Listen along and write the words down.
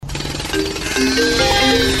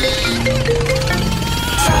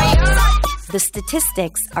The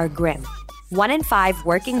statistics are grim. 1 in 5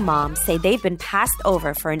 working moms say they've been passed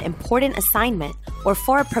over for an important assignment or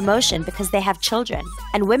for a promotion because they have children.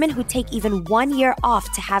 And women who take even 1 year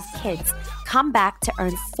off to have kids come back to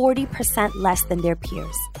earn 40% less than their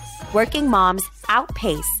peers. Working moms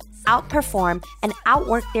outpace, outperform, and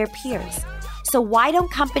outwork their peers. So why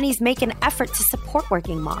don't companies make an effort to support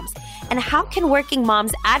working moms? And how can working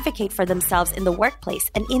moms advocate for themselves in the workplace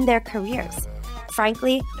and in their careers?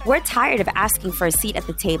 Frankly, we're tired of asking for a seat at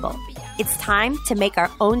the table. It's time to make our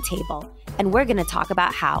own table, and we're going to talk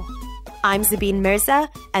about how. I'm Zabeen Mirza,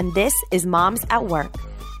 and this is Moms at Work.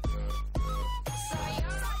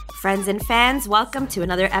 Friends and fans, welcome to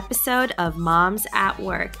another episode of Moms at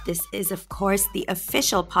Work. This is, of course, the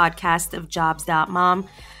official podcast of Jobs.Mom.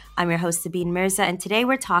 I'm your host, Zabeen Mirza, and today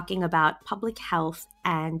we're talking about public health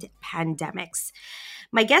and pandemics.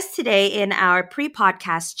 My guest today in our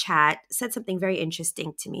pre-podcast chat said something very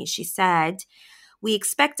interesting to me. She said, we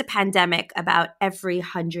expect a pandemic about every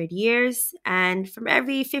 100 years, and from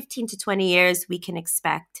every 15 to 20 years, we can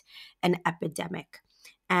expect an epidemic.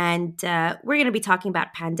 And we're going to be talking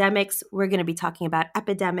about pandemics. We're going to be talking about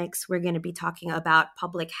epidemics. We're going to be talking about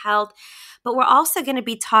public health. But we're also going to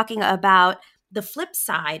be talking about the flip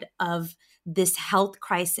side of this health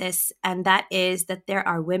crisis, and that is that there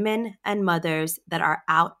are women and mothers that are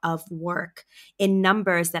out of work in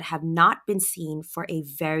numbers that have not been seen for a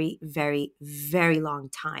very, very, very long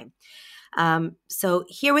time. So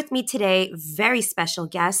here with me today, very special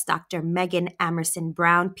guest, Dr. Megan Amerson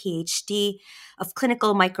Brown, PhD of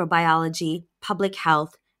Clinical Microbiology, Public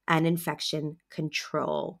Health, and Infection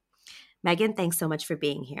Control. Megan, thanks so much for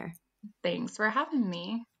being here. Thanks for having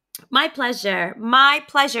me. My pleasure. My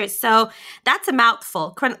pleasure. So that's a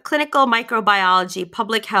mouthful. Clinical microbiology,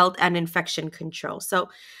 public health, and infection control. So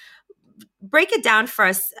break it down for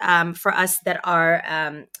us that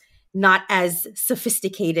are not as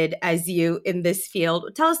sophisticated as you in this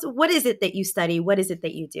field. Tell us, what is it that you study? What is it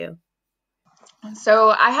that you do? So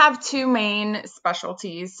I have two main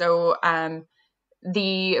specialties. So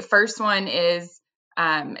the first one is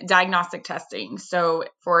diagnostic testing. So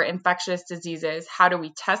for infectious diseases, how do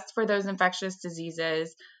we test for those infectious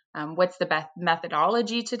diseases? What's the best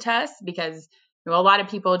methodology to test? Because a lot of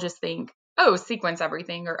people just think, oh, sequence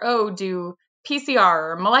everything, or do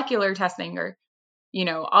PCR or molecular testing, or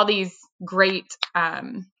all these great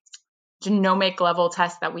genomic level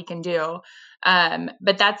tests that we can do.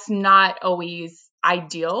 But that's not always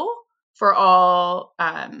ideal for all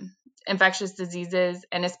infectious diseases,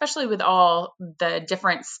 and especially with all the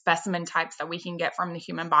different specimen types that we can get from the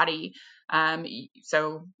human body.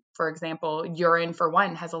 So, for example, urine, for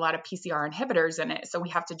one, has a lot of PCR inhibitors in it. So we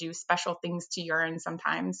have to do special things to urine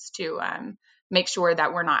sometimes to make sure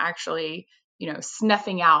that we're not actually,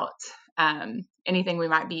 snuffing out anything we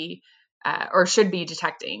might be or should be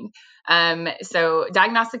detecting. So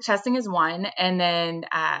diagnostic testing is one. And then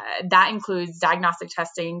that includes diagnostic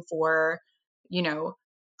testing for,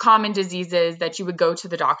 common diseases that you would go to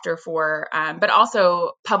the doctor for, but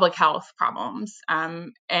also public health problems.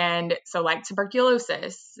 And so like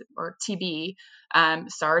tuberculosis or TB,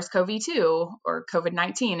 SARS-CoV-2 or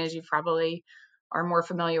COVID-19, as you probably are more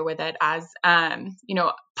familiar with it as,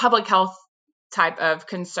 public health type of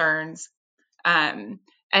concerns. And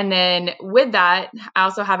then with that, I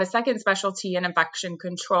also have a second specialty in infection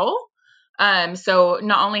control. So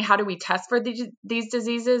not only how do we test for these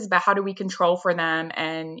diseases, but how do we control for them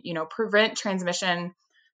and, prevent transmission?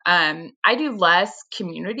 I do less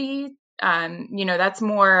community, that's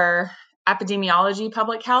more epidemiology,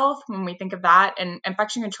 public health when we think of that. And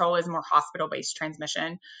infection control is more hospital-based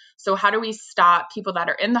transmission. So how do we stop people that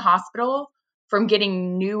are in the hospital from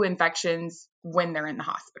getting new infections when they're in the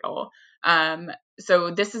hospital?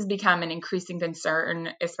 So this has become an increasing concern,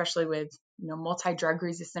 especially with multi-drug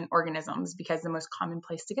resistant organisms, because the most common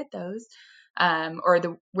place to get those,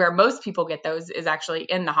 where most people get those, is actually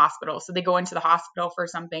in the hospital. So they go into the hospital for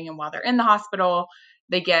something, and while they're in the hospital,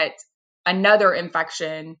 they get another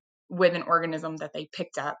infection with an organism that they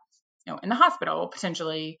picked up, in the hospital,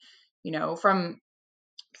 potentially, from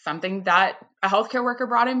something that a healthcare worker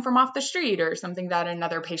brought in from off the street, or something that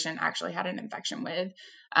another patient actually had an infection with.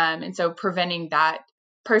 And so preventing that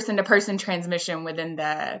person-to-person transmission within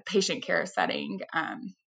the patient care setting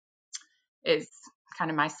is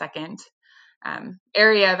kind of my second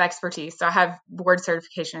area of expertise. So I have board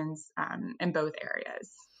certifications in both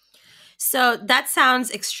areas. So that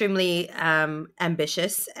sounds extremely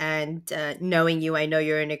ambitious. And knowing you, I know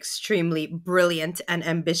you're an extremely brilliant and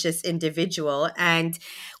ambitious individual. And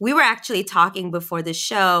we were actually talking before the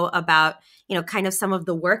show about, kind of some of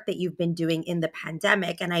the work that you've been doing in the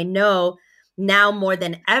pandemic. And I know now more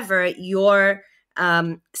than ever, your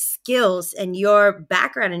skills and your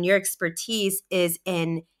background and your expertise is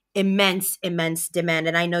in immense demand.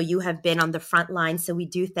 And I know you have been on the front line. So we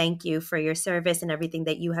do thank you for your service and everything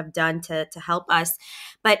that you have done to help us.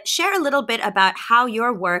 But share a little bit about how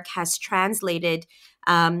your work has translated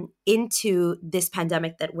into this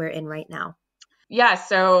pandemic that we're in right now. Yeah.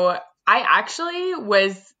 So I actually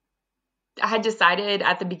I had decided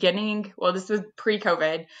at the beginning, well, this was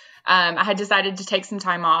pre-COVID. I had decided to take some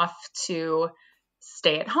time off to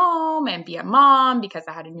stay at home and be a mom because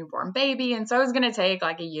I had a newborn baby. And so I was going to take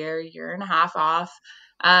like a year and a half off.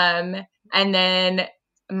 And then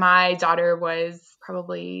my daughter was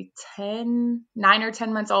probably 9 or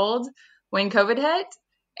 10 months old when COVID hit.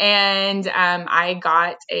 And I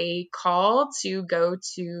got a call to go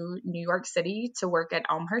to New York City to work at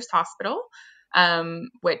Elmhurst Hospital,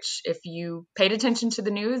 which if you paid attention to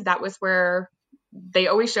the news, that was where they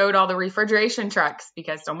always showed all the refrigeration trucks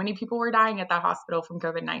because so many people were dying at that hospital from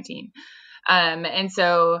COVID-19. And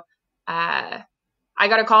so I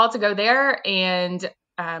got a call to go there and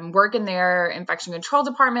work in their infection control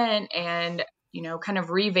department and, kind of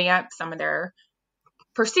revamp some of their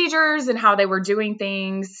procedures and how they were doing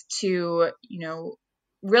things to,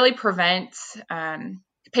 really prevent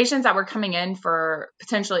patients that were coming in for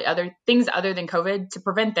potentially other things other than COVID to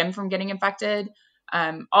prevent them from getting infected.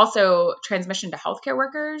 Also, transmission to healthcare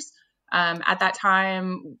workers at that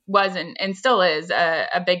time wasn't and still is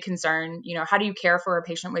a big concern. How do you care for a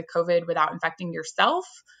patient with COVID without infecting yourself?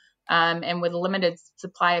 And with a limited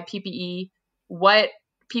supply of PPE, what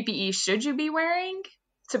PPE should you be wearing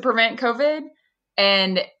to prevent COVID?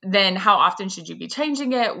 And then how often should you be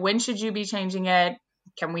changing it? When should you be changing it?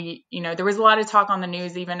 Can we, there was a lot of talk on the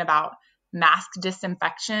news even about mask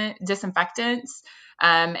disinfectants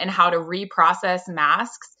and how to reprocess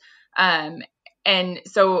masks. And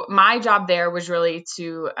so my job there was really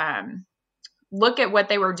to look at what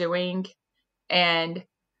they were doing and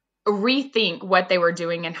rethink what they were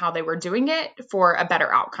doing and how they were doing it for a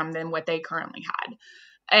better outcome than what they currently had.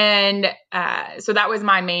 And so that was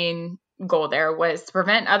my main goal there, was to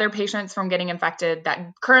prevent other patients from getting infected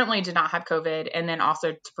that currently did not have COVID, and then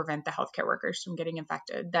also to prevent the healthcare workers from getting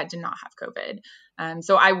infected that did not have COVID.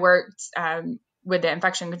 So I worked with the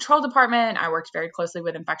infection control department. I worked very closely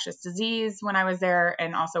with infectious disease when I was there,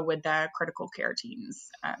 and also with the critical care teams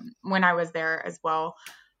when I was there as well,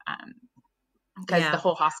 because the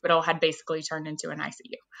whole hospital had basically turned into an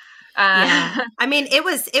ICU. Yeah. I mean, it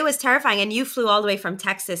was terrifying. And you flew all the way from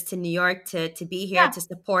Texas to New York to be here to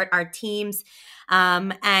support our teams.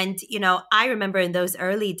 And, I remember in those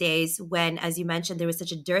early days when, as you mentioned, there was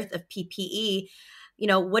such a dearth of PPE.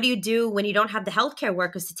 What do you do when you don't have the healthcare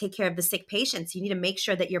workers to take care of the sick patients? You need to make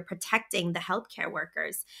sure that you're protecting the healthcare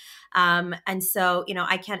workers. And so,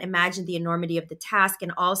 I can't imagine the enormity of the task,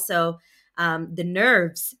 and also the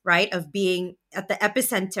nerves, right, of being at the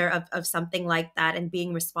epicenter of something like that and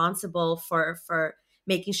being responsible for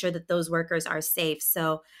making sure that those workers are safe.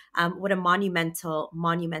 So what a monumental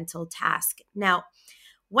task. Now,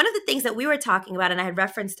 one of the things that we were talking about, and I had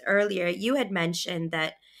referenced earlier, you had mentioned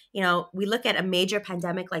that, we look at a major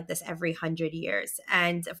pandemic like this every 100 years.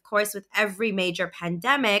 And of course, with every major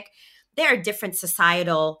pandemic, there are different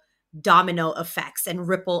societal domino effects and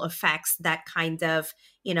ripple effects that kind of,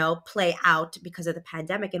 play out because of the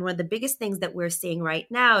pandemic. And one of the biggest things that we're seeing right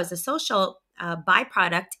now as a social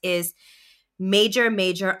byproduct is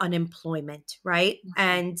major unemployment, right? Mm-hmm.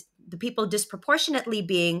 And the people disproportionately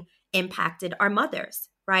being impacted are mothers,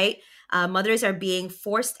 right? Mothers are being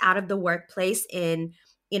forced out of the workplace in,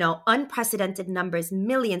 unprecedented numbers.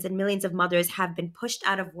 Millions and millions of mothers have been pushed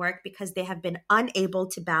out of work because they have been unable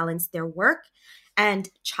to balance their work and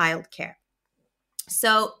childcare.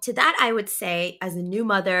 So to that, I would say, as a new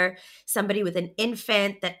mother, somebody with an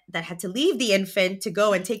infant that had to leave the infant to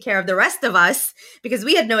go and take care of the rest of us because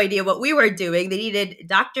we had no idea what we were doing. They needed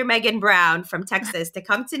Dr. Megan Brown from Texas to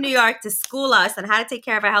come to New York to school us on how to take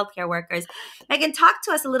care of our healthcare workers. Megan, talk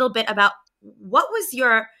to us a little bit about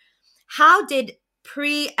how did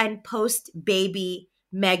pre and post baby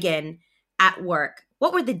Megan at work?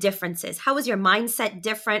 What were the differences? How was your mindset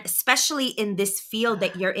different, especially in this field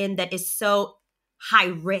that you're in that is so high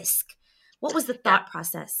risk? What was the thought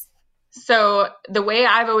process? So the way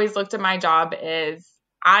I've always looked at my job is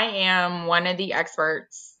I am one of the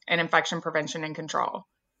experts in infection prevention and control.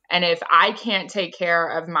 And if I can't take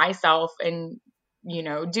care of myself and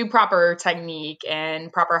do proper technique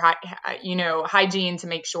and proper, hygiene to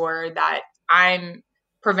make sure that I'm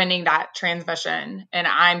preventing that transmission and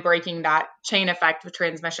I'm breaking that chain effect of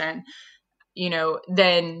transmission,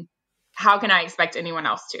 then how can I expect anyone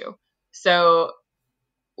else to? So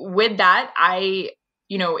with that,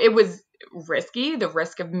 it was risky. The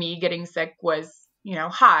risk of me getting sick was,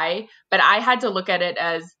 high, but I had to look at it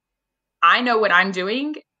as I know what I'm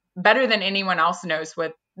doing better than anyone else knows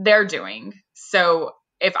what they're doing. So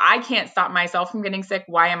if I can't stop myself from getting sick,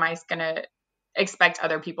 why am I going to expect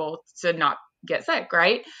other people to not get sick?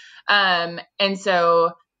 Right. And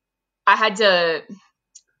so I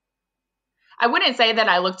wouldn't say that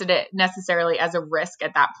I looked at it necessarily as a risk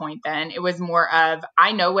at that point then. It was more of,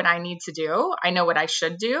 I know what I need to do. I know what I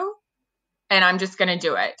should do. And I'm just going to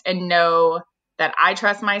do it and know that I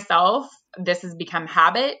trust myself. This has become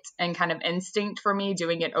habit and kind of instinct for me,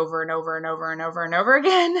 doing it over and over and over and over and over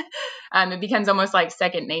again. It becomes almost like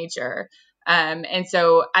second nature. And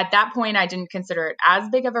so at that point, I didn't consider it as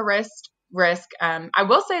big of a risk. I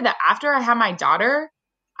will say that after I had my daughter,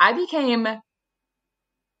 I became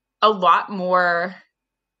a lot more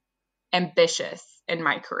ambitious in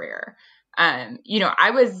my career.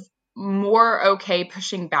 I was more okay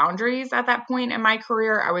pushing boundaries at that point in my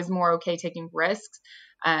career. I was more okay taking risks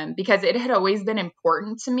because it had always been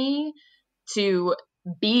important to me to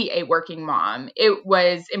be a working mom. It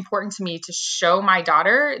was important to me to show my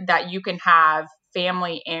daughter that you can have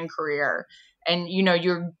family and career. And,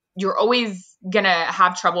 you're always going to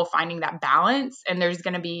have trouble finding that balance. And there's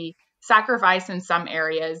going to be sacrifice in some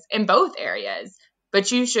areas, in both areas.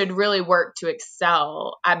 But you should really work to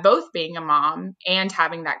excel at both being a mom and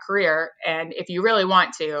having that career. And if you really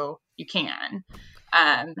want to, you can.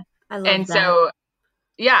 I love and that. So,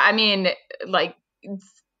 yeah, and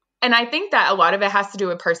I think that a lot of it has to do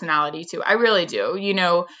with personality too. I really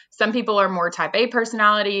do. Some people are more type A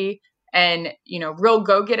personality and, real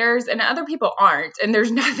go-getters, and other people aren't. And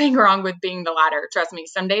there's nothing wrong with being the latter. Trust me.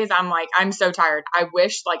 Some days I'm like, I'm so tired. I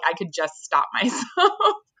wish I could just stop myself.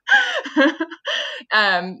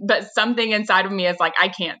 But something inside of me is like, I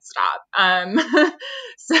can't stop. I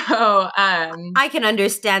can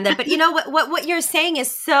understand that. But what you're saying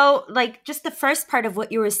is so just the first part of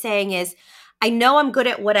what you were saying is, I know I'm good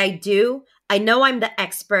at what I do. I know I'm the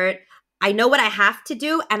expert. I know what I have to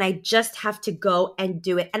do, and I just have to go and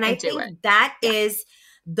do it. And I think that is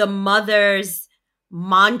the mother's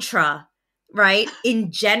mantra, right?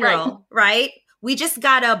 In general, right? We just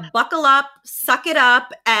gotta buckle up, suck it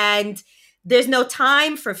up, and there's no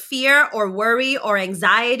time for fear or worry or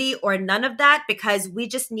anxiety or none of that, because we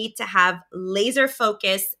just need to have laser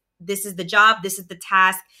focus. This is the job. This is the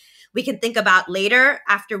task. We can think about later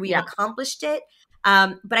after we've accomplished it.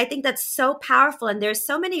 But I think that's so powerful. And there's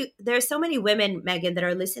so many women, Megan, that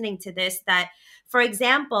are listening to this that, for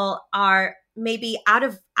example, are maybe out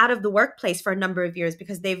of the workplace for a number of years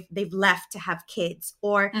because they've left to have kids,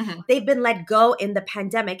 or they've been let go in the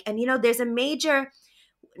pandemic. And, there's a major,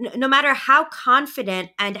 no matter how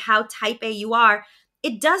confident and how type A you are,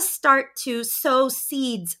 it does start to sow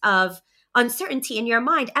seeds of uncertainty in your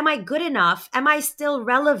mind. Am I good enough? Am I still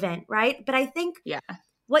relevant? Right. But I think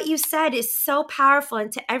what you said is so powerful. And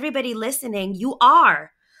to everybody listening, you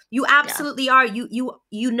are. You absolutely are. You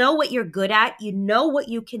know what you're good at. You know what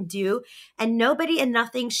you can do. And nobody and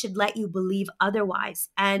nothing should let you believe otherwise.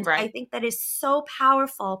 And I think that is so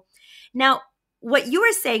powerful. Now, what you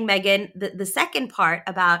were saying, Megan, the second part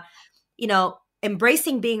about,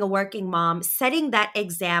 embracing being a working mom, setting that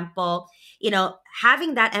example,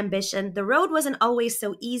 having that ambition, the road wasn't always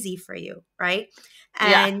so easy for you, right?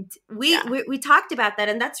 And we talked about that.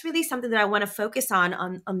 And that's really something that I want to focus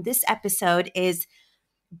on this episode is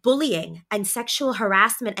bullying and sexual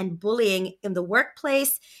harassment and bullying in the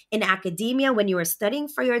workplace, in academia, when you were studying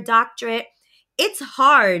for your doctorate. It's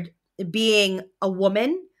hard being a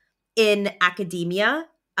woman in academia,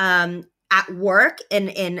 at work,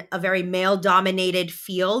 in a very male-dominated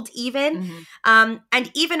field even. And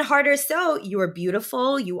even harder so, you are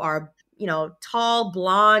beautiful, you are, tall,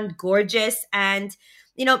 blonde, gorgeous, and,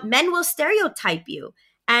 men will stereotype you.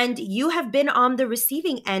 And you have been on the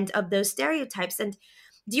receiving end of those stereotypes. And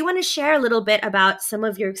do you want to share a little bit about some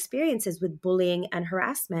of your experiences with bullying and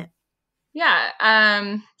harassment? Yeah.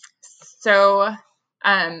 So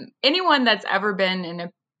anyone that's ever been in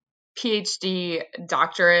a PhD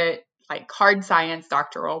doctorate, hard science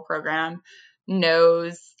doctoral program,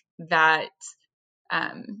 knows that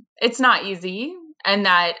it's not easy. And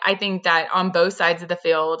that I think that on both sides of the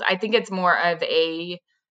field, I think it's more of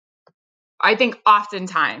I think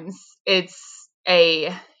oftentimes it's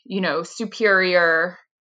a, superior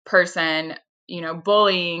person,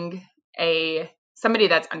 bullying a somebody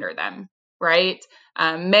that's under them, right?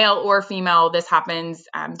 Male or female, this happens.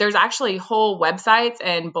 There's actually whole websites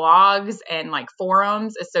and blogs and like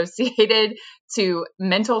forums associated to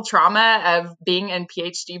mental trauma of being in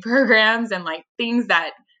PhD programs and like things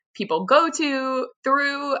that people go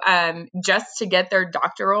through just to get their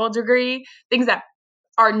doctoral degree, things that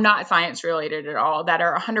are not science related at all, that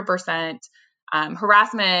are 100%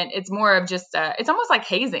 harassment. It's more of just, it's almost like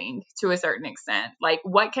hazing to a certain extent. Like,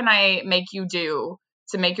 what can I make you do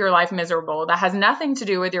to make your life miserable? That has nothing to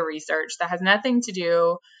do with your research. That has nothing to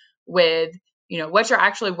do with, what you're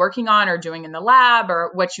actually working on or doing in the lab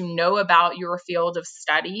or what you know about your field of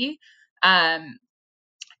study.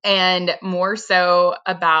 And more so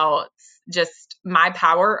about just my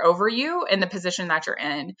power over you and the position that you're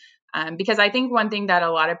in. Because I think one thing that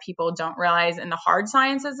a lot of people don't realize in the hard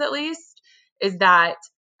sciences, at least, is that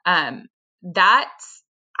that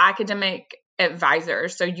academic advisor,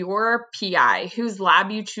 so your PI, whose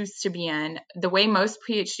lab you choose to be in, the way most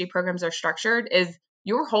PhD programs are structured is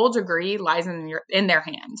your whole degree lies in their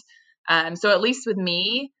hand. So at least with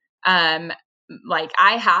me, like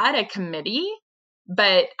I had a committee,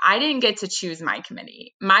 but I didn't get to choose my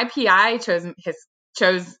committee. My PI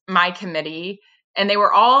chose my committee, and they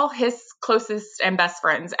were all his closest and best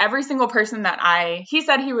friends. Every single person he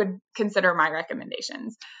said he would consider my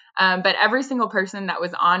recommendations. But every single person that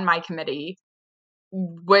was on my committee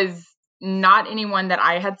was not anyone that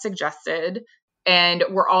I had suggested, and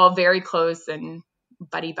we're all very close and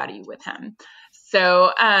buddy with him.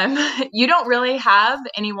 So you don't really have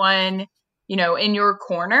anyone, in your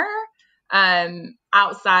corner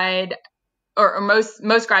outside, or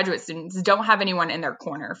most graduate students don't have anyone in their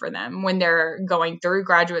corner for them when they're going through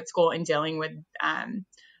graduate school and dealing with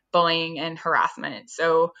bullying and harassment.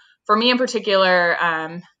 So for me in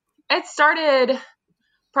particular, it started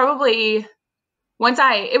probably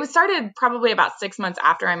about 6 months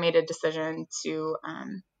after I made a decision to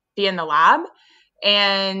be in the lab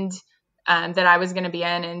and that I was going to be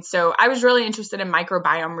in. And so I was really interested in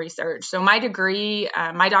microbiome research. So my degree,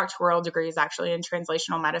 my doctoral degree is actually in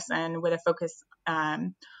translational medicine with a focus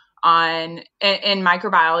in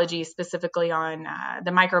microbiology, specifically on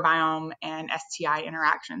the microbiome and STI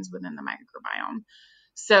interactions within the microbiome.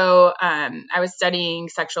 So I was studying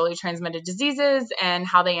sexually transmitted diseases and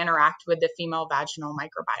how they interact with the female vaginal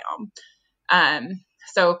microbiome.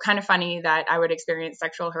 So kind of funny that I would experience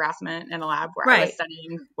sexual harassment in a lab where I was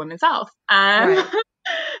studying women's health. Right.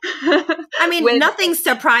 I mean, nothing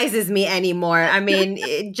surprises me anymore. I mean,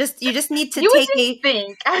 you just need to you just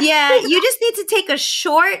need to take a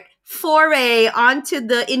short foray onto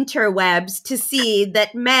the interwebs to see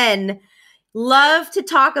that men love to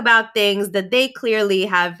talk about things that they clearly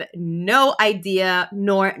have no idea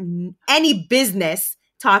nor any business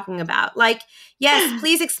talking about. Like, yes,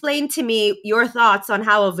 please explain to me your thoughts on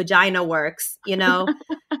how a vagina works,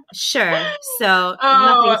 Sure. So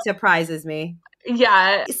nothing surprises me.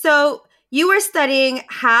 Yeah. So you were studying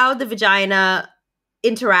how the vagina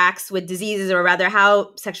interacts with diseases, or rather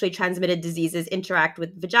how sexually transmitted diseases interact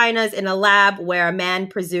with vaginas in a lab where a man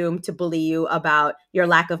presumed to bully you about your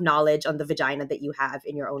lack of knowledge on the vagina that you have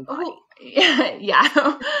in your own body. Yeah.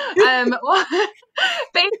 Well,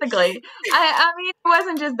 basically, I mean, it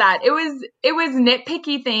wasn't just that. It was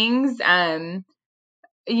nitpicky things,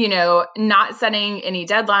 not setting any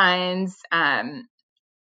deadlines,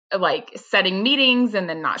 like setting meetings and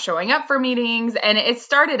then not showing up for meetings. And it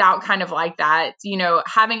started out kind of like that,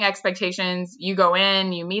 having expectations. You go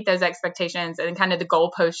in, you meet those expectations, and kind of the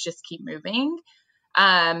goalposts just keep moving.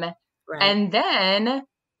 Right. And then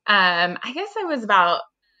I guess I was about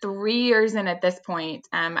 3 years in at this point.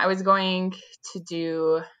 I was going to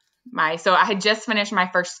do so I had just finished my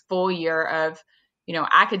first full year of,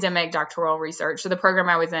 academic doctoral research. So the program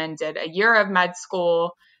I was in did a year of med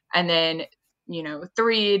school and then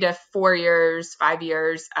 3 to 4 years, 5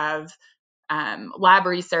 years of lab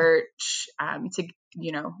research to,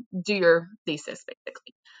 do your thesis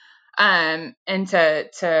basically, and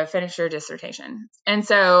to finish your dissertation. And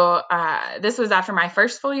so this was after my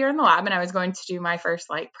first full year in the lab, and I was going to do my first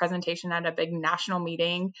presentation at a big national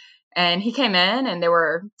meeting. And he came in, and there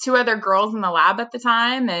were 2 other girls in the lab at the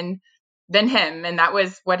time, and then him, and that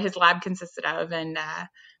was what his lab consisted of. And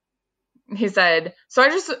he said, so I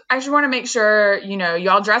just want to make sure,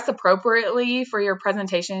 y'all dress appropriately for your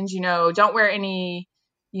presentations. Don't wear any,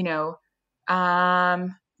 don't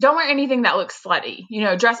wear anything that looks slutty,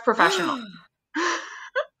 dress professional.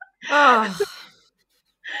 Oh.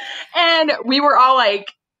 And we were all like,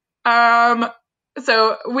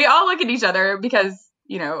 so we all look at each other because,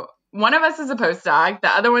 one of us is a postdoc, the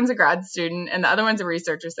other one's a grad student, and the other one's a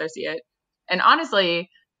research associate. And honestly,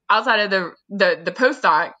 outside of the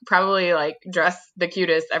postdoc, probably like dress the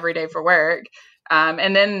cutest every day for work.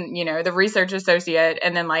 And then, the research associate,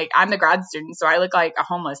 and then like I'm the grad student, so I look like a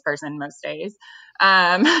homeless person most days.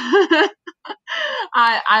 I'm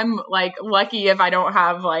like lucky if I don't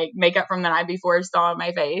have like makeup from the night before still on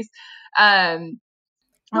my face.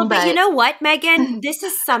 But you know what, Megan? This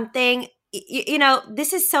is something,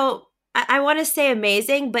 this is so, I want to say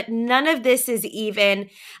amazing, but none of this is even,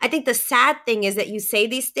 I think the sad thing is that you say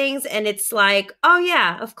these things and it's like, oh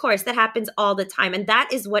yeah, of course, that happens all the time. And that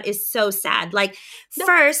is what is so sad. Like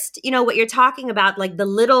first, what you're talking about, like the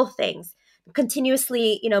little things,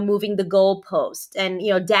 continuously, moving the goalpost and,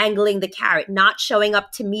 dangling the carrot, not showing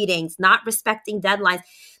up to meetings, not respecting deadlines.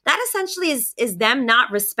 That essentially is them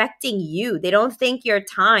not respecting you. They don't think your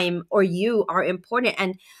time or you are important.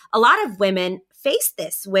 And a lot of women face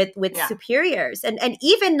this with superiors and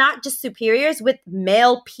even not just superiors, with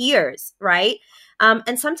male peers, right?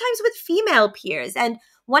 And sometimes with female peers. And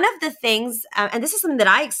one of the things, and this is something that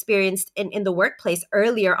I experienced in the workplace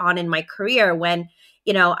earlier on in my career when,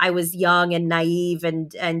 I was young and naive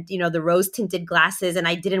and the rose tinted glasses, and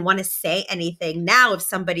I didn't want to say anything. Now, if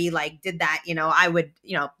somebody like did that, I would,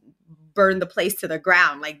 burn the place to the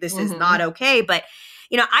ground. Like, this is not okay. But,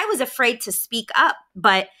 I was afraid to speak up.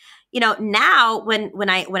 But, now when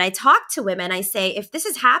I talk to women, I say, if this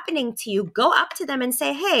is happening to you, go up to them and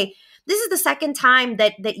say, hey, this is the second time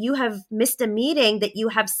that you have missed a meeting that you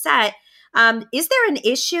have set. Is there an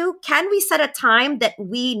issue? Can we set a time that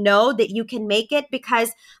we know that you can make it?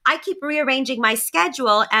 Because I keep rearranging my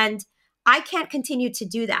schedule and I can't continue to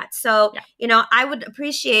do that. So, I would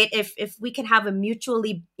appreciate if we can have a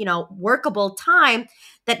mutually, workable time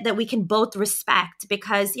that we can both respect,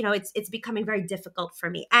 because, it's becoming very difficult for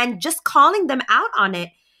me. And just calling them out on it,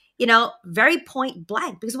 very point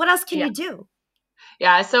blank, because what else can you do?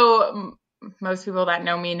 Yeah. So most people that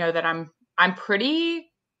know me know that I'm pretty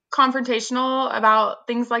confrontational about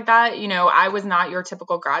things like that. I was not your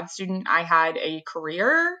typical grad student. I had a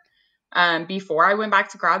career before I went back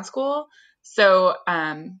to grad school. So,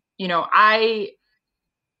 I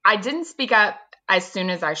didn't speak up as soon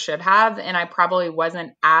as I should have, and I probably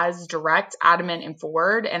wasn't as direct, adamant, and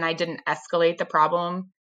forward, and I didn't escalate the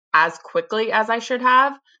problem as quickly as I should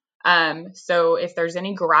have. So if there's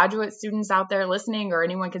any graduate students out there listening or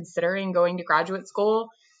anyone considering going to graduate school,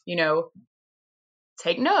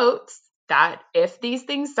 take notes that if these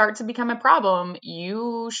things start to become a problem,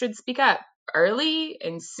 you should speak up early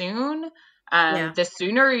and soon. The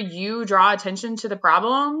sooner you draw attention to the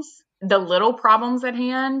problems, the little problems at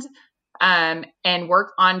hand, and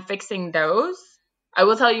work on fixing those, I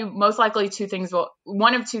will tell you most likely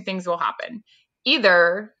one of two things will happen.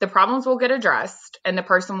 Either the problems will get addressed and the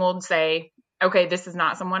person will say, okay, this is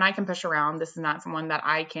not someone I can push around. This is not someone that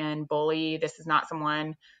I can bully. This is not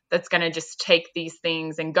someone that's going to just take these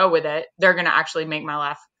things and go with it. They're going to actually make my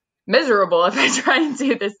life miserable if I try and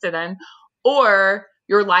do this to them. Or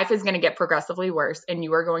your life is going to get progressively worse and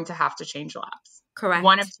you are going to have to change labs. Correct.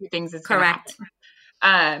 One of two things is going to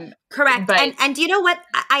happen. Correct. And you know what?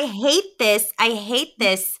 I hate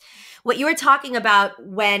this. What you were talking about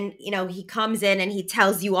when, he comes in and he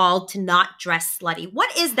tells you all to not dress slutty.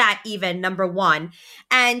 What is that even, number one?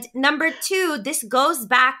 And number two, this goes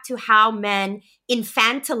back to how men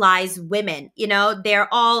infantilize women.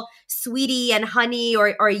 They're all sweetie and honey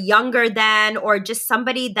or younger than, or just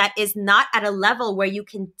somebody that is not at a level where you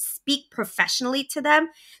can speak professionally to them.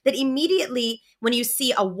 That immediately when you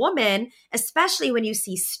see a woman, especially when you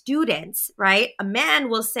see students, right? A man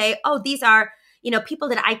will say, oh, these are people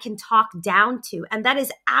that I can talk down to. And that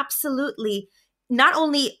is absolutely not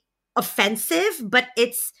only offensive, but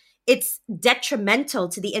it's detrimental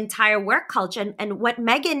to the entire work culture. And what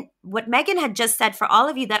Megan had just said, for all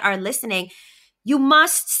of you that are listening, you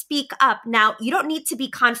must speak up. Now, you don't need to be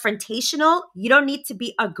confrontational. You don't need to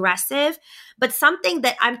be aggressive. But something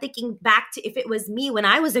that I'm thinking back to, if it was me when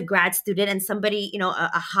I was a grad student and somebody,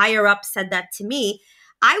 a higher up said that to me,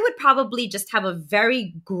 I would probably just have a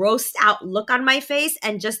very grossed out look on my face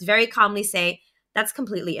and just very calmly say, that's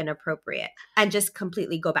completely inappropriate, and just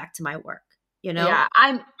completely go back to my work, Yeah,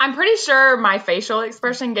 I'm pretty sure my facial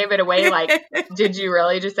expression gave it away. Like, did you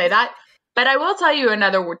really just say that? But I will tell you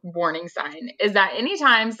another warning sign is that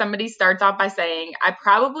anytime somebody starts off by saying, I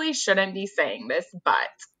probably shouldn't be saying this, but.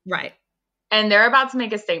 Right. And they're about to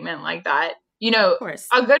make a statement like that, of course.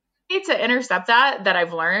 A good to intercept that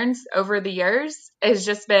I've learned over the years has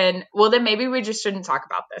just been, well, then maybe we just shouldn't talk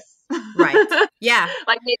about this. Right. Yeah.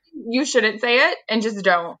 Like, maybe you shouldn't say it and just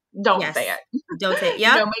don't say it. Don't say it.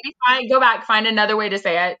 Yeah. Maybe go back, find another way to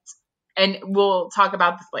say it, and we'll talk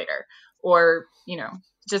about this later. Or,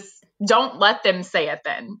 just don't let them say it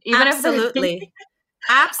then. Even Absolutely.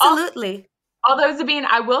 Absolutely. Although, Sabine,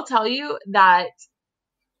 I will tell you that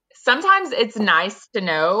sometimes it's nice to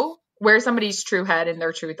know where somebody's true head and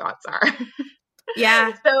their true thoughts are.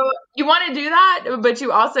 Yeah. So you want to do that, but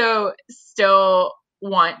you also still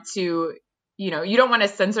want to, you don't want to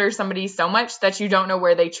censor somebody so much that you don't know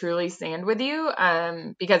where they truly stand with you,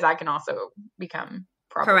 because that can also become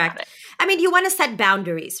problematic. Correct. I mean, you want to set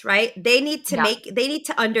boundaries, right? They need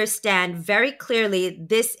to understand very clearly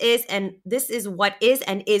this is what is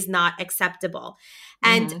and is not acceptable.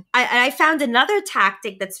 And I found another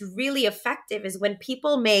tactic that's really effective is when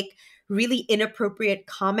people make really inappropriate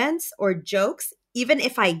comments or jokes, even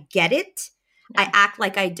if I get it, I act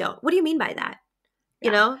like I don't. What do you mean by that?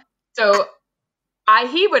 You know? So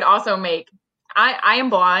he would also make, I am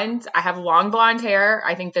blonde. I have long blonde hair.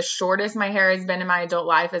 I think the shortest my hair has been in my adult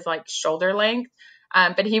life is like shoulder length.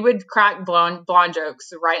 But he would crack blonde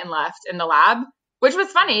jokes right and left in the lab, which was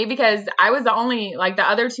funny because I was the only, like the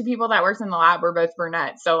other two people that worked in the lab were both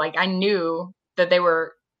brunettes. So like I knew that they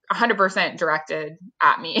were 100% directed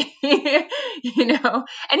at me,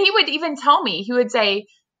 and he would even tell me, he would say,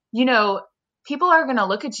 people are going to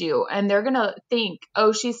look at you and they're going to think,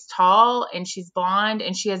 oh, she's tall and she's blonde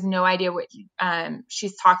and she has no idea what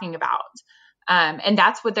she's talking about. And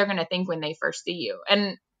that's what they're going to think when they first see you.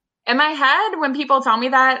 And in my head, when people tell me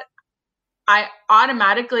that, I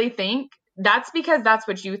automatically think that's because that's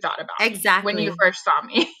what you thought about exactly when you first saw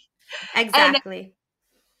me. Exactly. And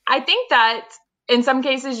I think that in some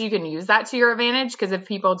cases you can use that to your advantage, because if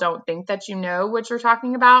people don't think that you know what you're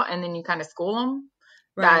talking about and then you kind of school them,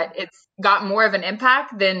 that it's got more of an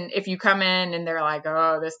impact than if you come in and they're like,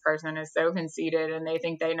 oh, this person is so conceited and they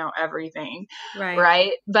think they know everything.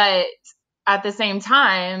 Right. But at the same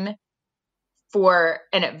time, for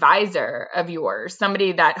an advisor of yours,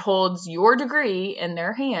 somebody that holds your degree in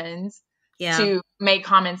their hands, to make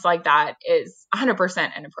comments like that is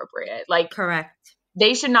 100% inappropriate. Like, correct.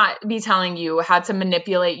 They should not be telling you how to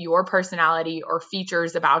manipulate your personality or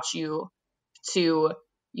features about you to,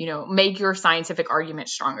 make your scientific argument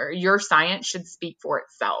stronger. Your science should speak for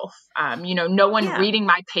itself. No one reading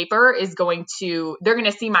my paper is they're going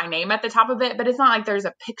to see my name at the top of it, but it's not like there's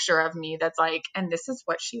a picture of me that's like, and this is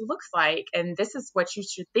what she looks like, and this is what you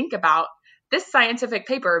should think about this scientific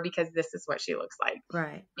paper because this is what she looks like.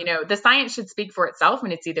 Right. The science should speak for itself,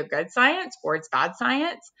 and it's either good science or it's bad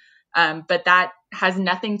science. But that has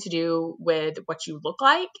nothing to do with what you look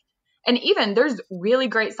like. And even there's really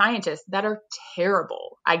great scientists that are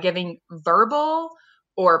terrible at giving verbal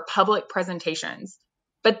or public presentations,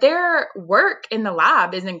 but their work in the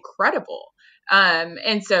lab is incredible.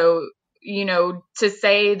 And so, to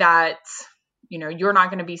say that, you're not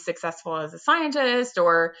going to be successful as a scientist,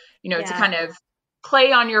 or, to kind of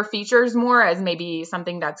play on your features more as maybe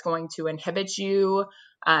something that's going to inhibit you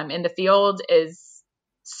in the field is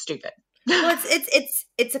stupid. Well,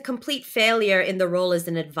 it's a complete failure in the role as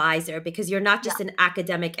an advisor, because you're not just an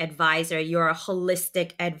academic advisor, you're a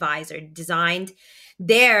holistic advisor designed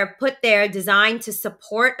to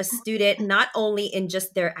support a student not only in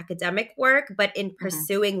just their academic work, but in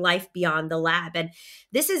pursuing life beyond the lab. And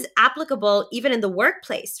this is applicable even in the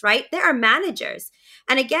workplace, right? There are managers.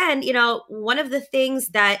 And again, one of the things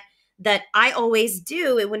that I always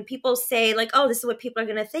do when people say like, oh, this is what people are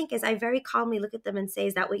going to think, is I very calmly look at them and say,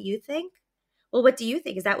 is that what you think? Well, what do you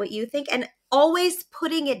think? Is that what you think? And always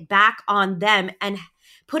putting it back on them and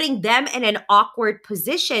putting them in an awkward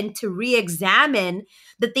position to re-examine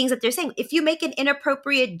the things that they're saying. If you make an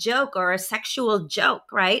inappropriate joke or a sexual joke,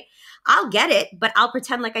 right? I'll get it, but I'll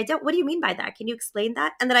pretend like I don't. What do you mean by that? Can you explain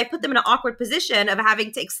that? And then I put them in an awkward position of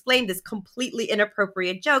having to explain this completely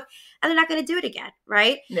inappropriate joke, and they're not going to do it again,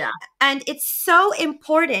 right? Yeah. And it's so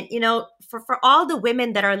important, for all the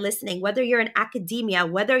women that are listening, whether you're in academia,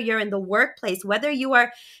 whether you're in the workplace, whether you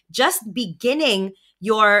are just beginning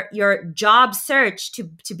your job search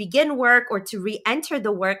to begin work or to re-enter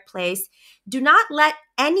the workplace, do not let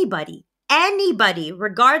anybody,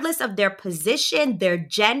 regardless of their position, their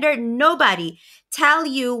gender, nobody tell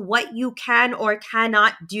you what you can or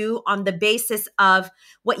cannot do on the basis of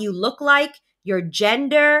what you look like, your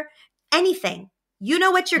gender, anything. You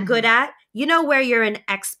know what you're good at. You know where you're an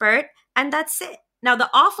expert, and that's it. Now, the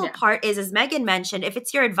awful part is, as Megan mentioned, if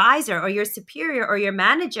it's your advisor or your superior or your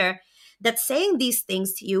manager that's saying these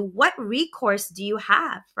things to you, what recourse do you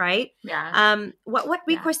have, right? Yeah. What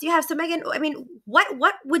recourse do you have? So Megan, I mean, what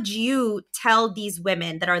would you tell these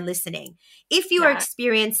women that are listening if you are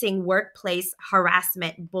experiencing workplace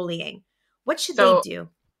harassment, bullying? What should they do?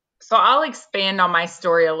 So I'll expand on my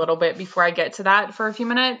story a little bit before I get to that for a few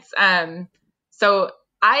minutes. So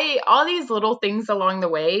all these little things along the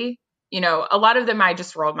way, a lot of them I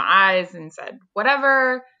just rolled my eyes and said,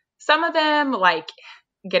 whatever. Some of them, like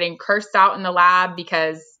getting cursed out in the lab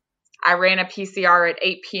because I ran a PCR at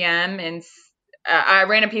 8 p.m. and I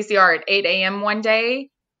ran a PCR at 8 a.m. one day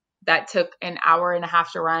that took an hour and a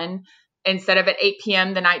half to run instead of at 8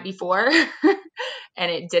 p.m. the night before.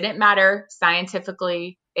 And it didn't matter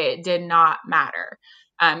scientifically. It did not matter.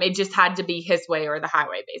 It just had to be his way or the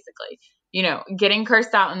highway, basically. Getting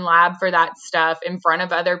cursed out in lab for that stuff in front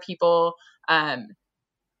of other people. When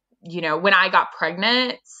I got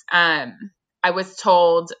pregnant, I was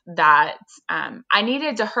told that I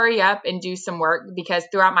needed to hurry up and do some work because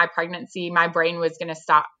throughout my pregnancy, my brain was going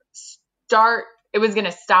to it was going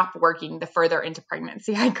to stop working the further into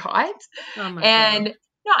pregnancy I got. Oh my and God.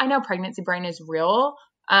 I know pregnancy brain is real.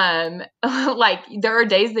 Like there are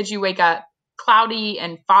days that you wake up cloudy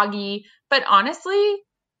and foggy, but honestly,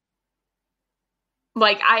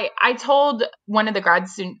 like I told one of the grad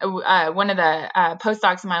student, one of the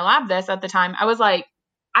postdocs in my lab this at the time. I was like,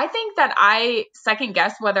 I think that I second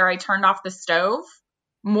guessed whether I turned off the stove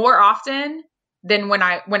more often than when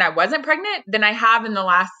I wasn't pregnant than I have in the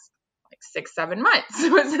last 6-7 months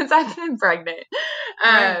since I've been pregnant.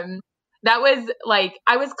 Right. That was like,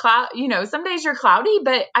 I was some days you're cloudy,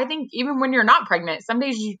 but I think even when you're not pregnant, some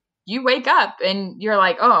days you wake up and you're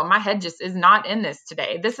like, oh, my head just is not in this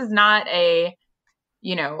today. This is not a,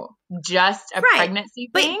 just a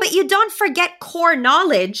pregnancy thing. But you don't forget core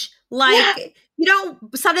knowledge. Like, you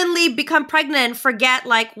don't suddenly become pregnant and forget,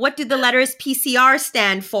 like, what do the letters PCR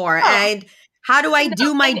stand for? Oh. And how do I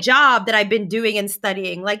do my job that I've been doing and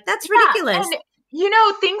studying? Like, that's ridiculous. And,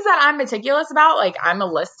 things that I'm meticulous about, like I'm a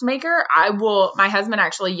list maker. My husband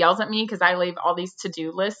actually yells at me because I leave all these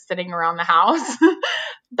to-do lists sitting around the house.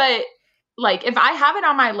 But like, if I have it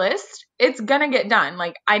on my list, it's going to get done.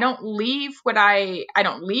 Like I don't leave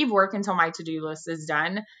work until my to-do list is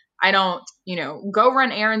done. I don't, go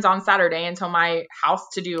run errands on Saturday until my house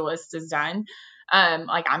to-do list is done.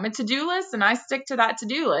 Like I'm a to-do list and I stick to that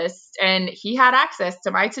to-do list, and he had access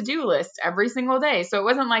to my to-do list every single day. So it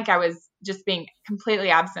wasn't like I was just being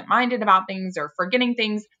completely absent-minded about things or forgetting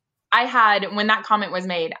things. When that comment was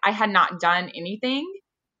made, I had not done anything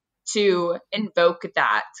to invoke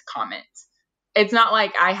that comment. It's not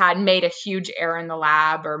like I had made a huge error in the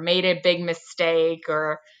lab or made a big mistake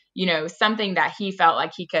or, something that he felt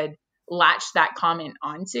like he could latch that comment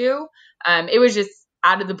onto. It was just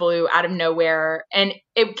out of the blue, out of nowhere. And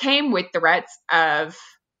it came with threats of,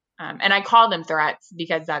 and I call them threats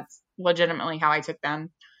because that's legitimately how I took them,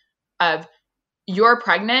 of you're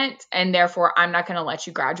pregnant and therefore I'm not going to let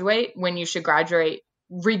you graduate when you should graduate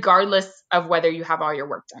regardless of whether you have all your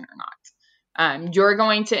work done or not. You're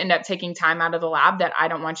going to end up taking time out of the lab that I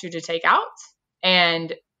don't want you to take out.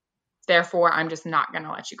 And therefore I'm just not going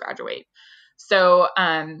to let you graduate. So,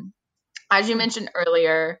 as you mentioned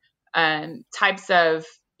earlier, types of,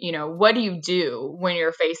 what do you do when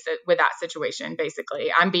you're faced with that situation?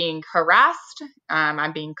 Basically, I'm being harassed.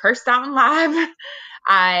 I'm being cursed out in lab.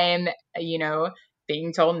 I'm,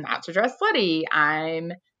 being told not to dress slutty.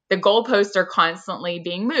 The goalposts are constantly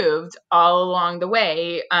being moved all along the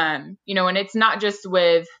way. And it's not just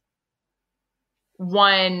with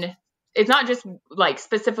it's not just like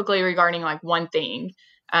specifically regarding like one thing.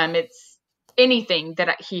 It's anything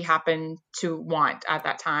that he happened to want at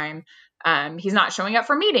that time. He's not showing up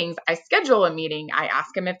for meetings. I schedule a meeting. I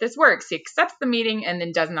ask him if this works. He accepts the meeting and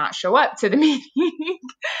then does not show up to the meeting.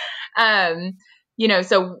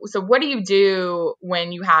 So what do you do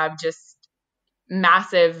when you have just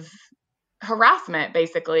massive harassment?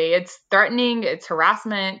 Basically, it's threatening, it's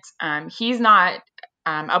harassment. He's not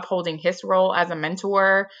upholding his role as a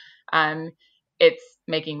mentor. It's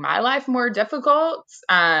making my life more difficult.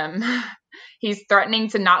 He's threatening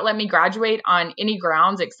to not let me graduate on any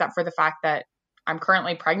grounds except for the fact that I'm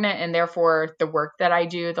currently pregnant, and therefore the work that I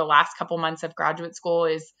do the last couple months of graduate school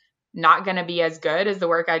is not going to be as good as the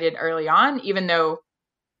work I did early on, even though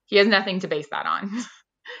he has nothing to base that on.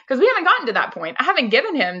 Because we haven't gotten to that point. I haven't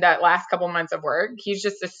given him that last couple months of work. He's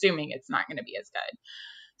just assuming it's not going to be as good.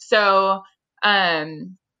 So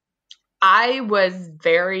I was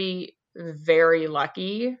very, very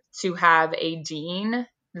lucky to have a dean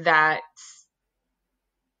that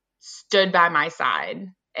stood by my side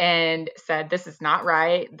and said, this is not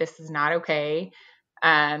right. This is not okay.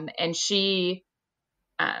 And she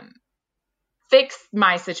fixed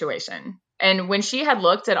my situation. And when she had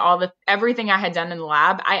looked at everything I had done in the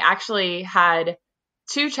lab, I actually had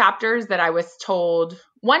 2 chapters that I was told.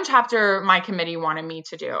 One chapter my committee wanted me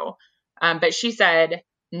to do, but she said,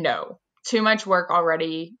 no, too much work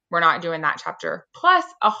already. We're not doing that chapter. Plus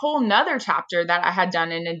a whole nother chapter that I had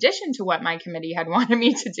done in addition to what my committee had wanted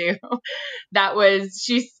me to do.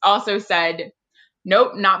 She also said,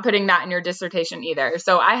 nope, not putting that in your dissertation either.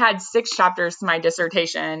 So I had 6 chapters to my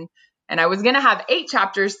dissertation, and I was going to have 8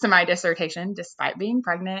 chapters to my dissertation, despite being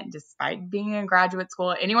pregnant, despite being in graduate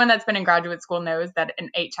school. Anyone that's been in graduate school knows that an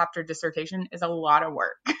 8-chapter dissertation is a lot of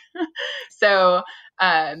work. So,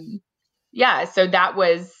 so that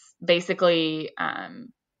was basically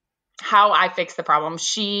how I fixed the problem.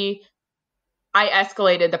 I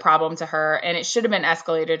escalated the problem to her, and it should have been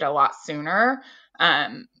escalated a lot sooner.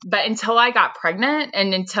 But until I got pregnant,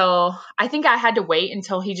 and until I think I had to wait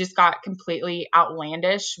until he just got completely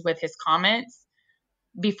outlandish with his comments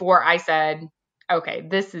before I said, okay,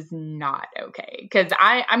 this is not okay. Cause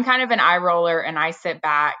I'm kind of an eye roller, and I sit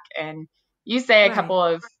back, and you say a couple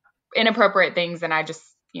of inappropriate things, and I just,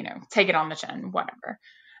 take it on the chin, whatever.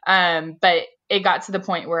 But it got to the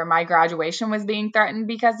point where my graduation was being threatened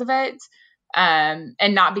because of it. And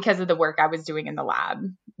not because of the work I was doing in the lab,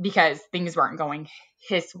 because things weren't going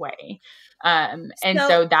his way.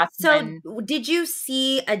 Did you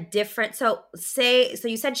see a difference? So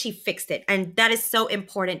you said she fixed it, and that is so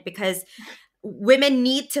important because women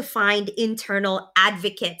need to find internal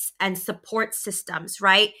advocates and support systems,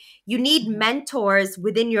 right? You need mentors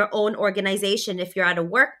within your own organization. If you're at a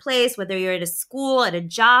workplace, whether you're at a school, at a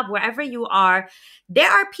job, wherever you are,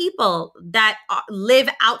 there are people that live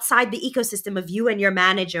outside the ecosystem of you and your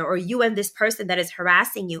manager, or you and this person that is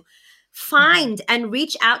harassing you. Find and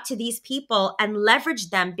reach out to these people and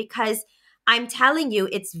leverage them, because I'm telling you,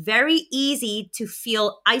 it's very easy to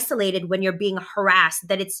feel isolated when you're being harassed,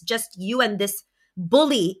 that it's just you and this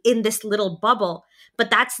bully in this little bubble. But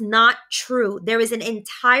that's not true. There is an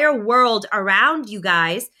entire world around you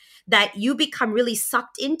guys that you become really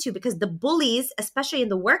sucked into, because the bullies, especially in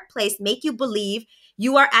the workplace, make you believe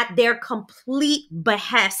you are at their complete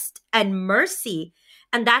behest and mercy.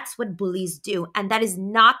 And that's what bullies do. And that is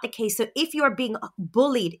not the case. So if you're being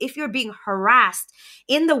bullied, if you're being harassed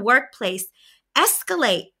in the workplace,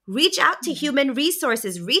 escalate, reach out to human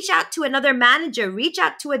resources, reach out to another manager, reach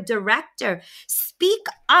out to a director, speak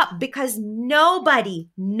up, because nobody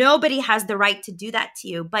has the right to do that to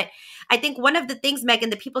you. But I think one of the things, Megan,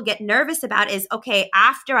 that people get nervous about is, okay,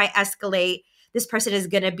 after I escalate, this person is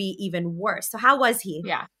going to be even worse. So how was he?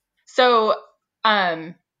 Yeah. So,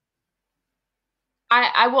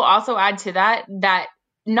 I will also add to that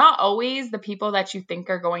not always the people that you think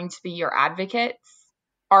are going to be your advocates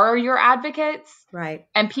are your advocates. Right.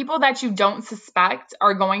 And people that you don't suspect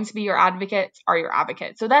are going to be your advocates are your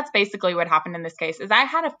advocates. So that's basically what happened in this case. Is I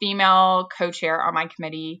had a female co-chair on my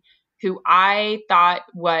committee who I thought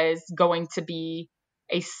was going to be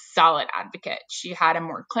a solid advocate. She had a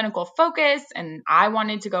more clinical focus, and I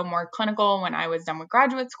wanted to go more clinical when I was done with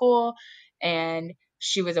graduate school. And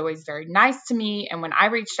she was always very nice to me. And when I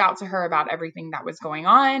reached out to her about everything that was going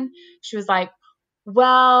on, she was like,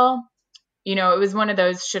 well, it was one of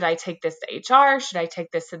those, should I take this to HR? Should I take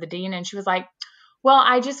this to the dean? And she was like, well,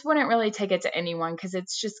 I just wouldn't really take it to anyone because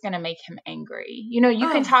it's just going to make him angry. You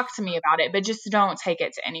can talk to me about it, but just don't take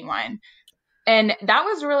it to anyone. And that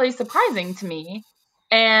was really surprising to me.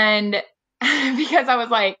 And because I was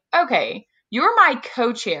like, okay, you're my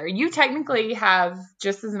co-chair. You technically have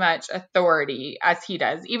just as much authority as he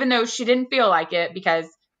does, even though she didn't feel like it because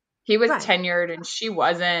he was tenured and she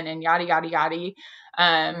wasn't, and yada, yada, yada.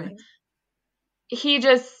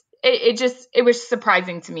 It was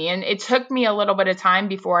surprising to me. And it took me a little bit of time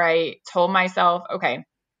before I told myself, okay,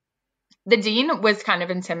 the dean was kind of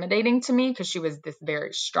intimidating to me because she was this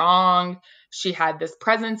very strong. She had this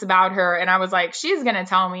presence about her. And I was like, she's going to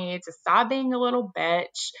tell me to stop being a little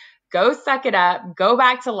bitch, go suck it up, go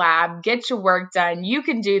back to lab, get your work done. You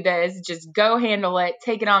can do this. Just go handle it,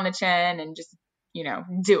 take it on the chin, and just,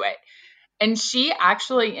 do it. And she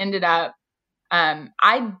actually ended up,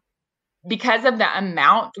 because of the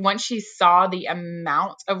amount, once she saw the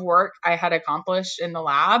amount of work I had accomplished in the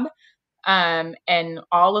lab, and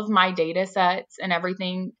all of my data sets and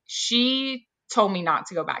everything, she told me not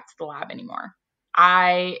to go back to the lab anymore.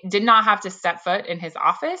 I did not have to step foot in his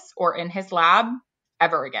office or in his lab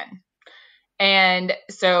ever again. And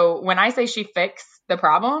so when I say she fixed the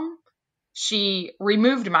problem, she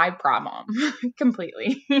removed my problem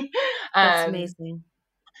completely. That's amazing.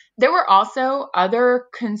 There were also other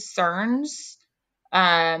concerns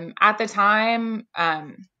at the time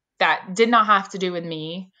that did not have to do with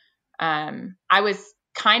me. I was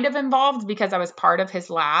kind of involved because I was part of his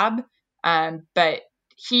lab, but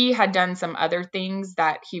he had done some other things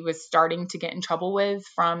that he was starting to get in trouble with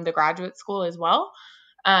from the graduate school as well.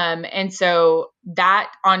 And so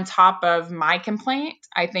that on top of my complaint,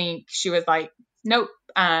 I think she was like, nope.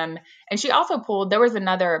 And she also pulled,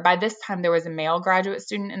 by this time, there was a male graduate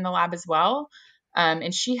student in the lab as well.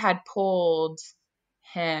 And she had pulled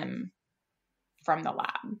him from the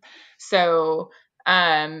lab. So,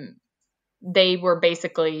 they were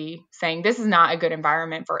basically saying this is not a good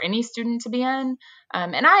environment for any student to be in.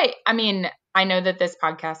 And I mean, I know that this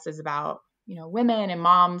podcast is about, women and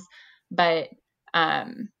moms, but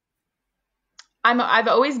I've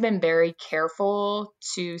always been very careful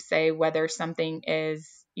to say whether something is,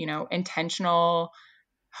 intentional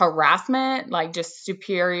harassment, like just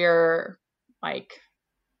superior, like,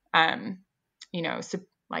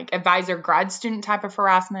 like advisor grad student type of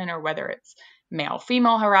harassment, or whether it's male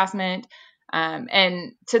female harassment.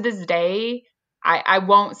 And to this day, I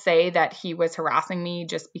won't say that he was harassing me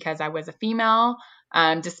just because I was a female,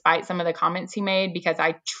 despite some of the comments he made, because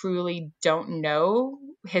I truly don't know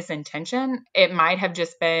his intention. It might have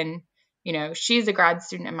just been, she's a grad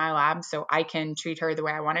student in my lab, so I can treat her the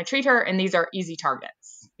way I want to treat her. And these are easy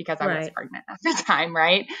targets because I was pregnant at the time,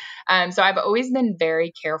 right? So I've always been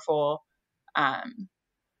very careful,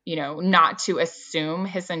 not to assume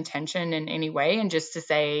his intention in any way, and just to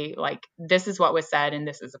say, like, this is what was said and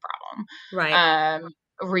this is a problem. Right.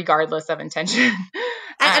 Regardless of intention.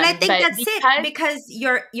 And I think that's it, because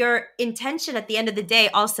your intention at the end of the day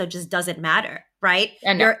also just doesn't matter, right?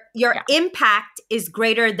 Your impact is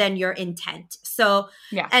greater than your intent. So,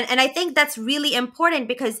 and I think that's really important,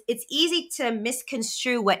 because it's easy to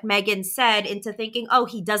misconstrue what Megan said into thinking, oh,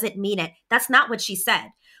 he doesn't mean it. That's not what she said.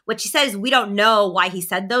 What she said is, we don't know why he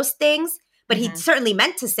said those things, but he certainly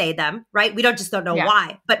meant to say them, right? We don't know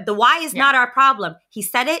why. But the why is not our problem. He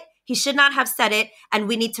said it. He should not have said it, and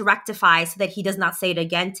we need to rectify so that he does not say it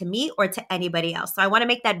again to me or to anybody else. So I want to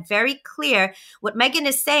make that very clear. What Megan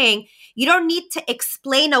is saying, you don't need to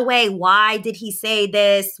explain away, why did he say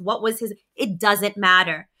this? What was his? It doesn't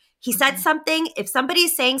matter. He said something. If somebody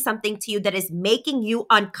is saying something to you that is making you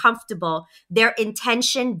uncomfortable, their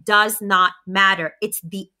intention does not matter. It's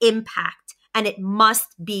the impact, and it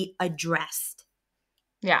must be addressed.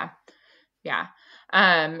 Yeah.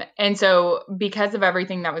 And so because of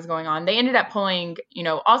everything that was going on, they ended up pulling,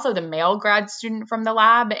 also the male grad student from the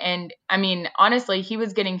lab. And I mean, honestly, he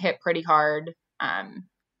was getting hit pretty hard,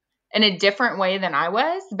 in a different way than I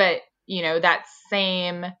was, but that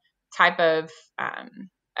same type of,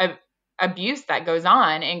 abuse that goes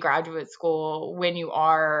on in graduate school when you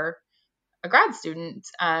are a grad student,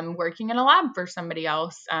 working in a lab for somebody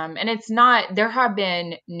else. And it's not, there have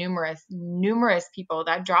been numerous people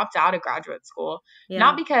that dropped out of graduate school,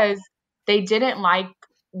 not because they didn't like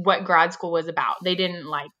what grad school was about. They didn't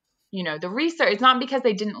like, the research. It's not because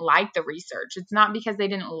they didn't like the research. It's not because they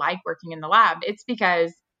didn't like working in the lab. It's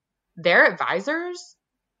because their advisors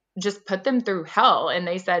just put them through hell. And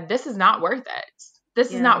they said, this is not worth it.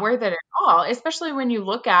 This is not worth it at all, especially when you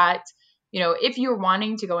look at, if you're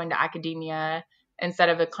wanting to go into academia instead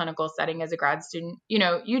of a clinical setting as a grad student,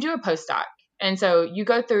 you do a postdoc. And so you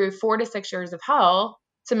go through 4 to 6 years of hell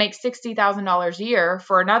to make $60,000 a year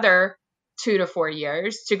for another 2 to 4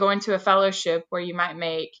 years to go into a fellowship where you might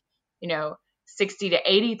make, $60,000 to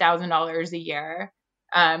 $80,000 a year,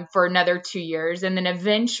 for another 2 years. And then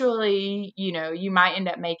eventually, you might end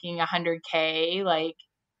up making $100K. Like,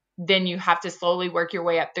 then you have to slowly work your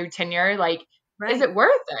way up through tenure. Like, is it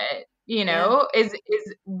worth it?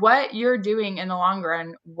 Is what you're doing in the long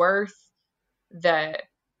run worth the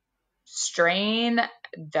strain,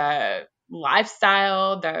 the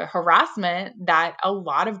lifestyle, the harassment that a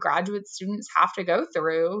lot of graduate students have to go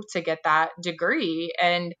through to get that degree?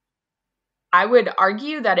 And I would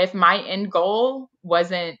argue that if my end goal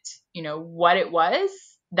wasn't, what it was,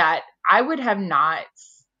 that I would have not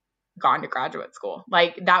gone to graduate school.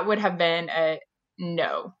 Like, that would have been a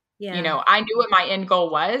no. I knew what my end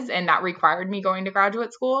goal was, and that required me going to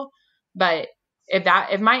graduate school. But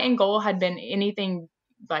if my end goal had been anything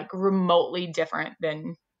like remotely different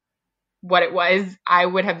than what it was, I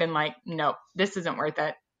would have been like, no, this isn't worth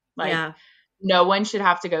it. Like, no one should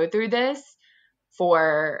have to go through this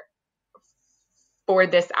for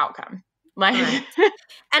this outcome. Like, and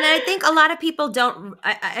I think a lot of people don't,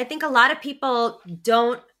 I think a lot of people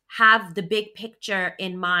don't have the big picture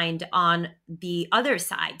in mind on the other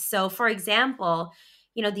side. So for example,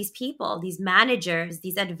 these people, these managers,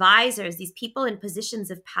 these advisors, these people in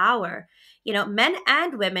positions of power, men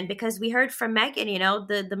and women, because we heard from Megan,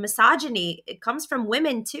 the misogyny, it comes from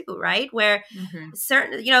women too, right? Where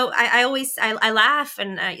certain, I always, I laugh,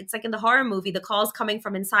 and it's like in the horror movie, the calls coming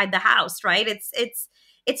from inside the house, right? It's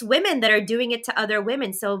it's women that are doing it to other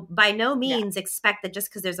women. So by no Yeah. means expect that just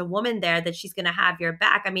because there's a woman there that she's going to have your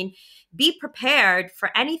back. I mean, be prepared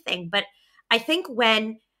for anything. But I think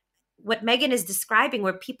when what Megan is describing,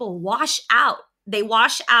 where people they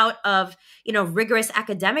wash out of, rigorous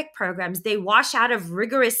academic programs. They wash out of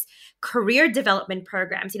rigorous career development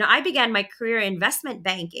programs. I began my career in investment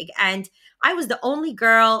banking, and I was the only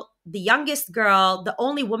girl, the youngest girl, the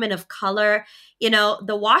only woman of color.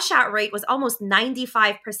 The washout rate was almost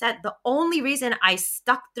 95%. The only reason I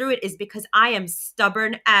stuck through it is because I am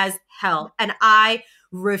stubborn as hell, and I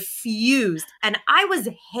refused, and I was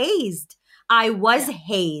hazed.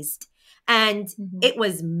 Hazed. And it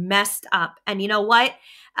was messed up. And you know what?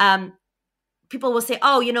 People will say,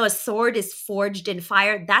 oh, a sword is forged in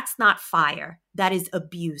fire. That's not fire. That is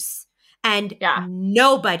abuse. And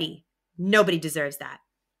nobody deserves that.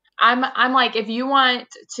 I'm like, if you want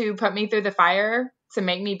to put me through the fire to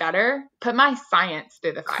make me better, put my science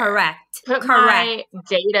through the fire. Correct. Put my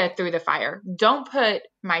data through the fire. Don't put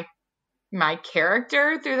my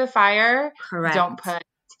character through the fire. Correct. Don't put,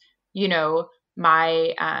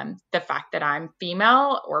 my the fact that I'm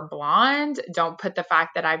female or blonde. Don't put the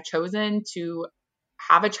fact that I've chosen to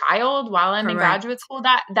have a child while I'm in graduate school.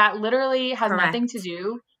 That literally has nothing to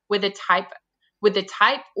do with the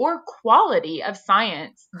type or quality of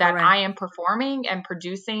science that I am performing and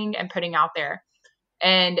producing and putting out there.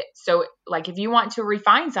 And so, like, if you want to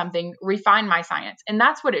refine something, refine my science. And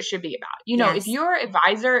that's what it should be about. If your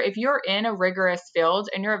advisor, if you're in a rigorous field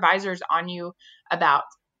and your advisor's on you about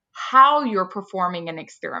how you're performing an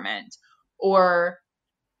experiment, or,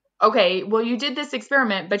 okay, well, you did this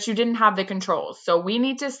experiment, but you didn't have the controls. So we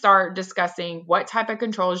need to start discussing what type of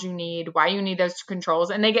controls you need, why you need those controls.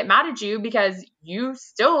 And they get mad at you because you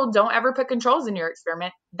still don't ever put controls in your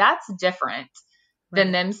experiment. That's different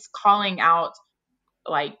than them calling out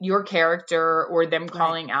like your character, or them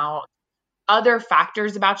calling out other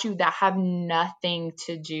factors about you that have nothing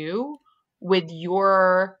to do with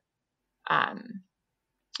your,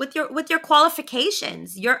 with your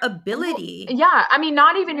qualifications, your ability. Yeah. I mean,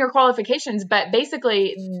 not even your qualifications, but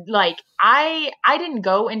basically, like, I didn't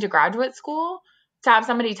go into graduate school to have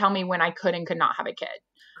somebody tell me when I could and could not have a kid.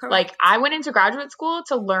 Correct. Like, I went into graduate school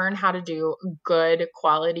to learn how to do good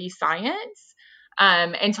quality science,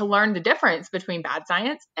 and to learn the difference between bad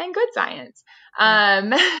science and good science.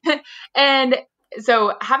 And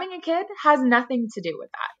so having a kid has nothing to do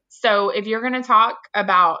with that. So if you're going to talk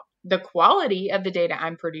about the quality of the data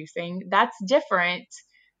I'm producing, that's different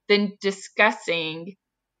than discussing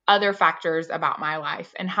other factors about my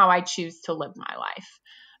life and how I choose to live my life.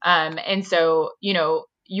 And so,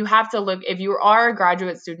 you have to look, if you are a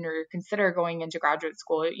graduate student or consider going into graduate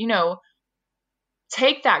school,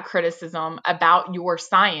 take that criticism about your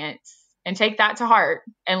science and take that to heart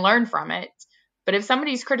and learn from it. But if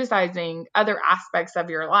somebody's criticizing other aspects of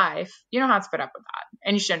your life, you don't have to put up with that,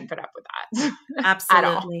 and you shouldn't put up with that.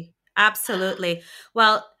 Absolutely. Absolutely.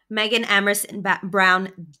 Well, Megan Emerson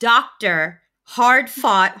Brown, Dr. Hard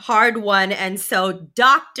fought, hard won. And so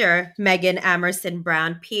Dr. Megan Emerson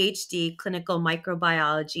Brown, PhD, clinical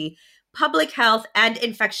microbiology, public health and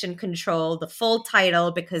infection control, the full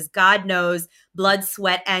title, because God knows blood,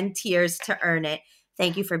 sweat, and tears to earn it.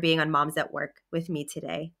 Thank you for being on Moms at Work with me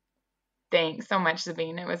today. Thanks so much,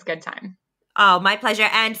 Sabine. It was a good time. Oh, my pleasure.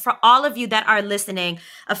 And for all of you that are listening,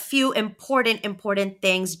 a few important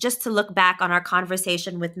things just to look back on our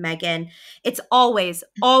conversation with Megan. It's always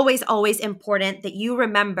important that you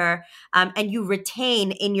remember and you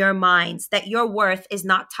retain in your minds that your worth is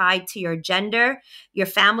not tied to your gender, your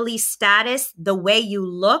family status, the way you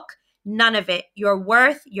look. None of it. Your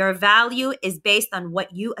worth, your value is based on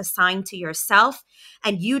what you assign to yourself,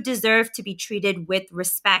 and you deserve to be treated with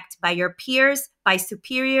respect by your peers, by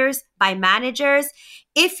superiors, by managers.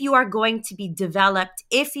 If you are going to be developed,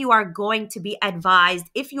 if you are going to be advised,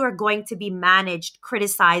 if you are going to be managed,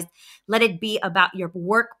 criticized, let it be about your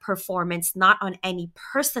work performance, not on any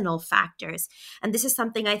personal factors. And this is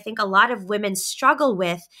something I think a lot of women struggle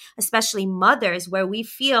with, especially mothers, where we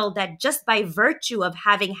feel that just by virtue of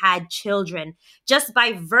having had children, just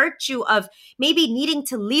by virtue of maybe needing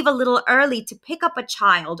to leave a little early to pick up a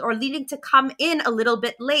child, or needing to come in a little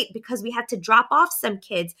bit late because we had to drop off some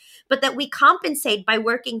kids, but that we compensate by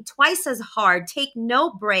working twice as hard, take no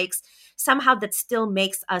breaks, somehow that still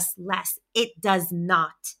makes us less. It does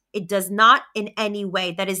not. It does not in any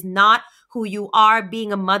way. That is not who you are.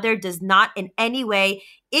 Being a mother does not in any way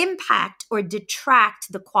impact or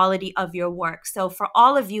detract the quality of your work. So for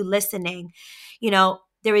all of you listening,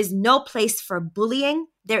 There is no place for bullying.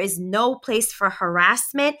 There is no place for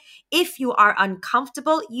harassment. If you are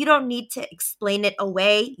uncomfortable, you don't need to explain it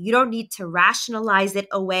away. You don't need to rationalize it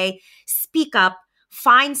away. Speak up,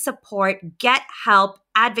 find support, get help,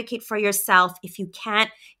 advocate for yourself. If you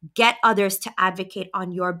can't, get others to advocate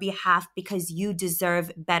on your behalf because you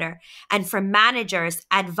deserve better. And for managers,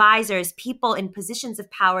 advisors, people in positions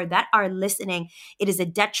of power that are listening, it is a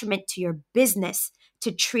detriment to your business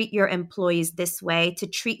to treat your employees this way, to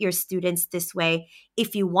treat your students this way.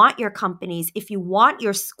 If you want your companies, if you want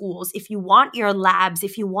your schools, if you want your labs,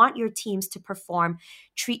 if you want your teams to perform,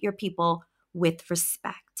 treat your people with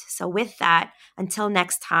respect. So with that, until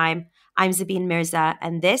next time, I'm Zabeen Mirza,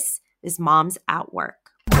 and this is Moms at Work.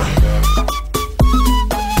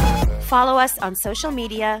 Follow us on social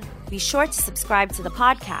media. Be sure to subscribe to the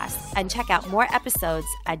podcast and check out more episodes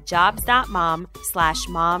at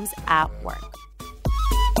jobs.mom/momsatwork.